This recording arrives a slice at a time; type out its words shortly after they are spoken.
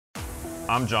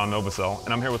I'm John Novosel,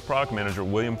 and I'm here with product manager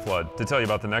William Flood to tell you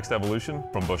about the next evolution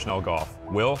from Bushnell Golf.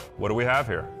 Will, what do we have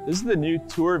here? This is the new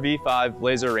Tour V5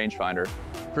 laser rangefinder.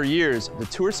 For years, the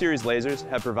Tour Series lasers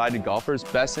have provided golfers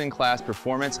best-in-class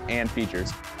performance and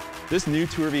features. This new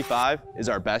Tour V5 is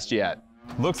our best yet.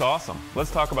 Looks awesome. Let's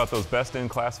talk about those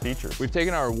best-in-class features. We've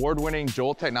taken our award-winning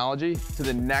Jolt technology to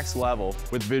the next level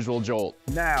with Visual JOLT.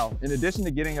 Now, in addition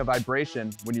to getting a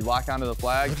vibration when you lock onto the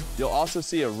flag, you'll also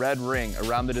see a red ring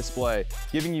around the display,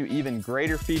 giving you even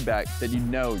greater feedback that you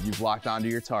know you've locked onto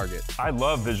your target. I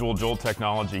love Visual JOLT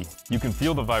technology. You can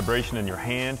feel the vibration in your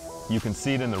hand, you can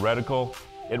see it in the reticle.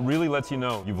 It really lets you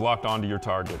know you've locked onto your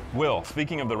target. Will,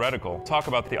 speaking of the reticle, talk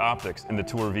about the optics in the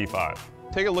Tour V5.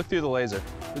 Take a look through the laser.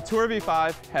 The Tour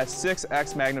V5 has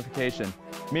 6x magnification,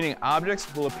 meaning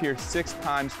objects will appear 6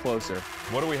 times closer.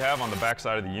 What do we have on the back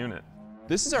side of the unit?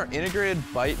 This is our integrated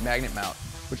bite magnet mount,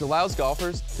 which allows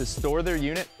golfers to store their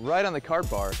unit right on the cart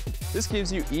bar. This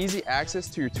gives you easy access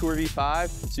to your Tour V5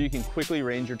 so you can quickly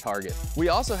range your target. We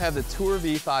also have the Tour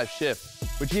V5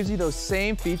 Shift, which gives you those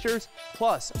same features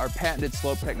plus our patented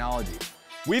slope technology.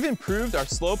 We've improved our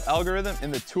slope algorithm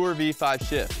in the Tour V5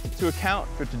 Shift to account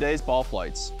for today's ball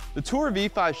flights. The Tour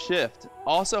V5 Shift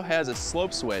also has a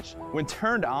slope switch. When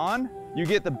turned on, you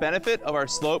get the benefit of our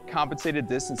slope compensated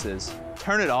distances.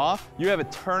 Turn it off, you have a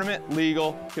tournament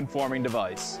legal conforming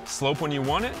device. Slope when you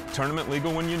want it, tournament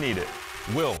legal when you need it.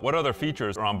 Will, what other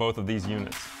features are on both of these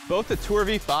units? Both the Tour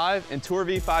V5 and Tour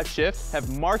V5 Shift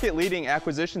have market-leading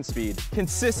acquisition speed,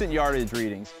 consistent yardage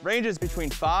readings, ranges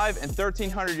between 5 and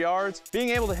 1,300 yards, being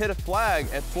able to hit a flag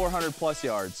at 400 plus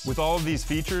yards. With all of these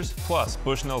features, plus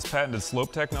Bushnell's patented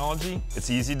slope technology,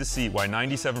 it's easy to see why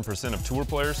 97% of tour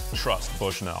players trust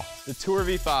Bushnell. The Tour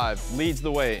V5 leads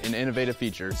the way in innovative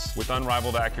features. With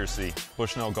unrivaled accuracy,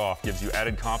 Bushnell Golf gives you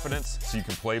added confidence so you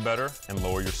can play better and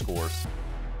lower your scores.